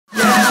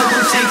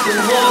the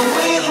long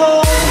way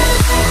home.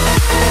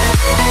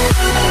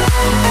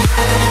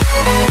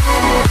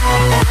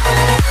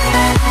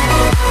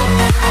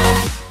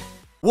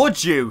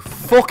 Would you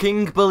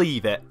fucking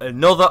believe it?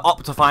 Another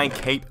Optifine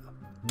cape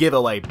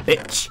giveaway,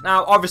 bitch.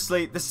 Now,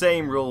 obviously, the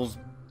same rules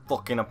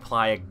fucking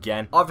apply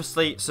again.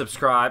 Obviously,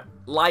 subscribe,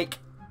 like,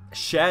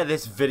 share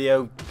this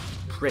video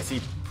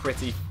pretty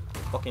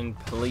fucking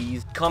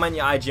please. Comment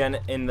your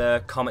IGN in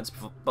the comments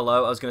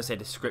below. I was gonna say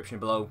description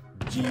below.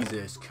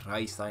 Jesus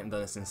Christ, I haven't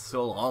done this in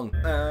so long.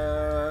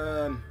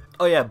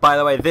 Oh yeah, by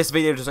the way, this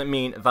video doesn't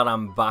mean that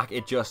I'm back.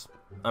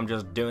 I'm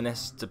just doing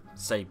this to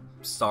say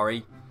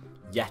sorry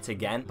yet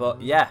again.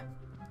 But yeah,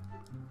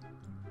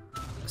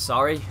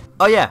 sorry.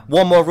 Oh yeah,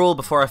 one more rule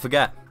before I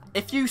forget.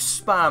 If you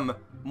spam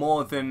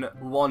more than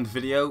one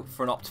video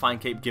for an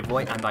Optifine cape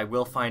giveaway, and I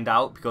will find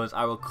out because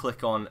I will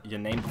click on your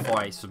name before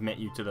I submit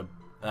you to the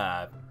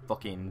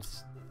fucking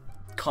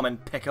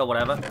comment picker,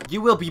 whatever,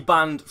 you will be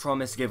banned from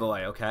this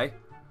giveaway, okay?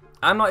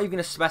 I'm not even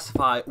going to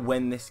specify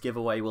when this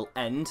giveaway will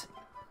end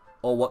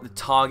or what the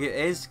target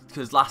is,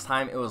 because last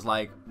time it was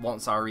like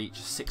once I reach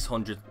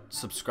 600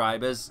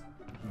 subscribers,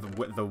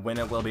 the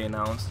winner will be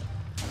announced.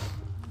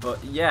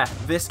 But yeah,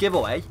 this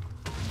giveaway,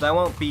 there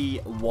won't be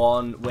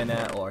one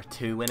winner or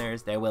two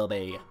winners, there will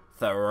be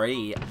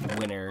 3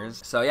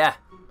 winners. So yeah,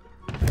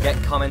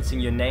 get commenting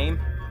your name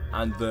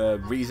and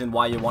the reason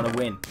why you want to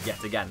win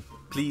yet again.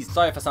 Please,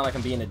 sorry if I sound like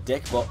I'm being a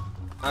dick, but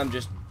I'm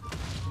just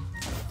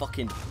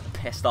fucking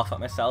pissed off at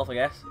myself, I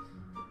guess.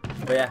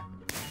 But yeah,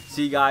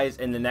 see you guys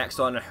in the next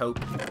one. I hope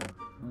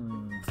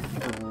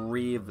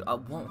 3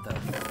 of what the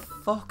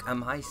fuck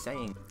am I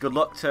saying? Good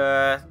luck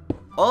to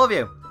all of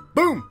you.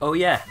 Boom! Oh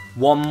yeah,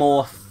 one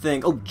more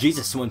thing. Oh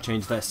Jesus, someone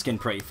changed their skin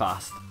pretty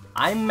fast.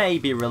 I may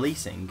be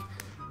releasing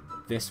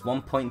this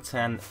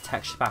 1.10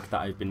 texture pack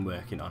that I've been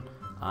working on.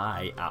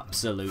 I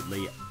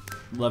absolutely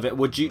love it.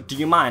 Do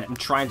you mind? I'm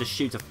trying to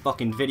shoot a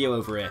fucking video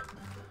over here.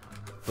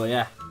 But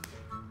yeah,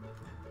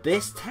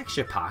 this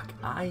texture pack,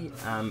 I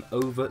am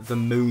over the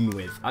moon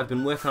with. I've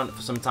been working on it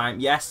for some time.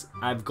 Yes,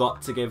 I've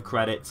got to give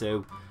credit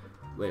to,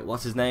 wait,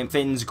 what's his name?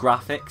 Finn's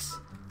Graphics.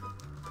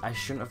 I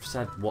shouldn't have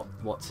said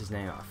what's his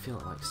name. I feel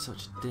like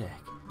such a dick.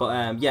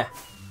 But yeah,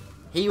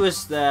 he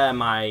was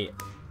my,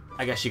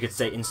 I guess you could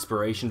say,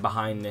 inspiration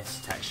behind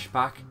this texture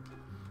pack.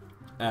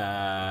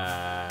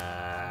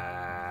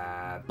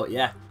 But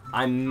yeah,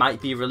 I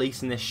might be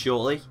releasing this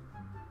shortly.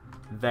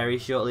 Very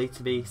shortly,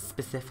 to be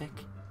specific.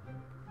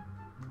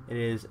 It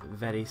is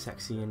very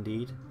sexy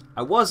indeed.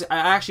 I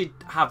actually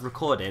have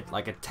recorded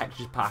like a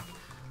texture pack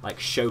like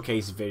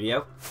showcase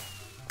video,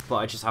 but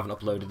I just haven't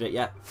uploaded it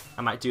yet.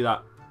 I might do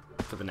that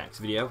for the next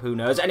video, who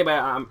knows. Anyway,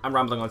 I'm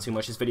rambling on too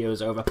much. This video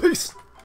is over. Peace!